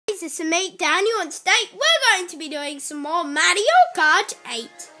guys, it's me, Daniel, and today we're going to be doing some more Mario Kart 8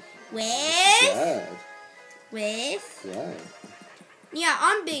 yeah,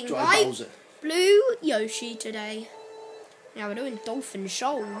 I'm being like Blue Yoshi today. Yeah, we're doing dolphin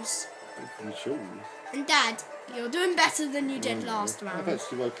shoals. And Dad, you're doing better than you did last round. I've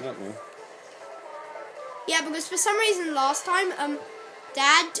actually woken up now. Yeah, because for some reason last time,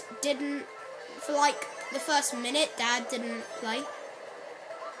 Dad didn't, for like the first minute, Dad didn't play.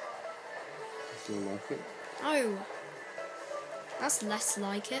 Still like it. Oh, that's less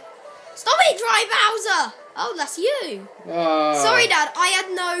like it. Stop it, Dry Bowser! Oh, that's you. Sorry, Dad, I had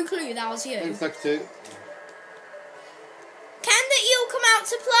no clue that was you. Thanks, like two. Can the eel come out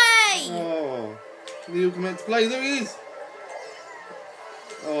to play? Oh, the eel come out to play. There he is.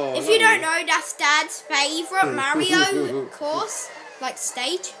 Oh, if you don't know, that's Dad's favourite Mario course, like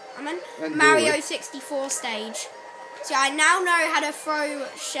stage. I mean, Mario 64 stage. So I now know how to throw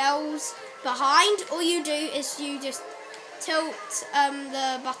shells behind. All you do is you just tilt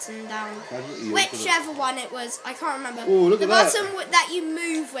the button down. Whichever one it was, I can't remember. Oh, look the at button that you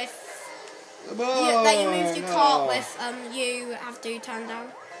move with, that you move your cart with, you have to turn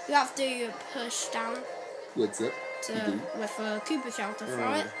down. You have to push down. What's it? With a Koopa shell to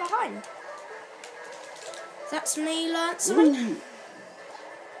throw it behind. That's me learnt something.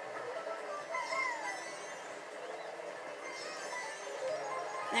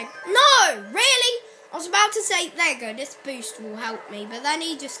 No, really? I was about to say, there you go, this boost will help me, but then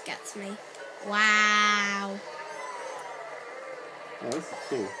he just gets me. Wow. Oh, this is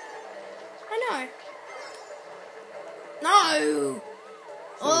cool. I know. No.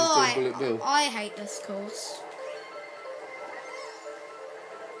 Oh, I hate this course.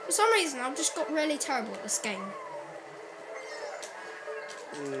 For some reason, I've just got really terrible at this game.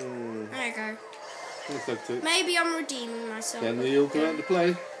 There you go. Maybe I'm redeeming myself. Can the eel come out to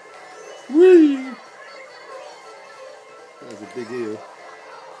play? Whee! That was a big eel.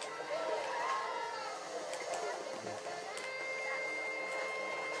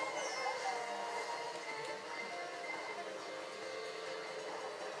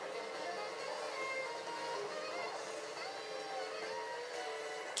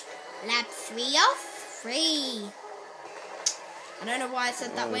 Lap 3 off 3. I don't know why I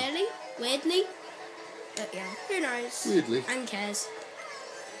said that weirdly. But yeah, who knows? Weirdly. And cares.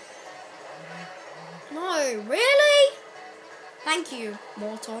 No, really? Thank you,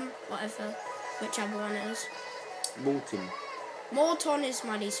 Morton, whichever one it is. Morton is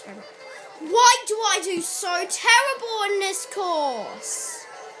my least favourite. Why do I do so terrible in this course?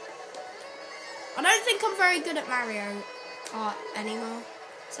 I don't think I'm very good at Mario Kart anymore,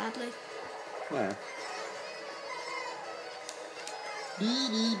 sadly. Where?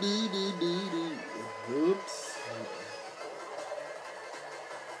 Oops.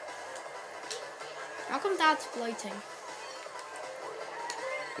 How come Dad's floating?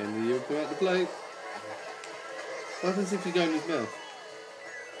 Can the eel come out to play? What happens if you go in his mouth?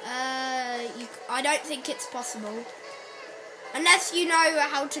 I don't think it's possible. Unless you know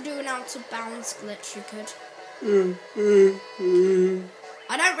how to do an out of bounds glitch, you could.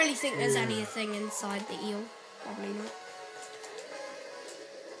 I don't really think there's anything inside the eel. Probably not.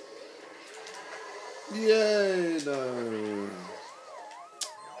 Yay, no.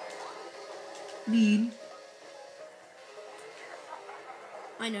 Mean.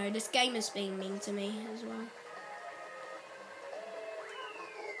 I know, this game is being mean to me as well.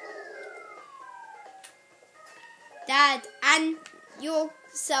 Dad, and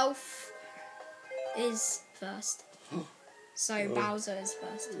yourself is first. So Bowser is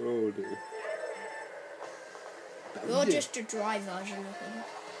first. Oh dear. You're just a dry version of him.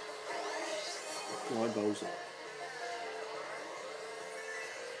 Dry Bowser.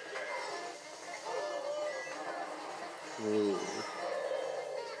 Oh.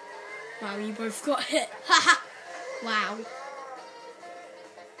 Wow, you both got hit. Haha. Wow.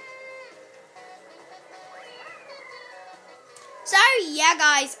 So, yeah,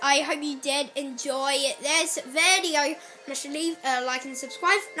 guys, I hope you did enjoy this video. Make sure to leave a like and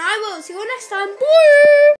subscribe. And I will see you all next time. Bye!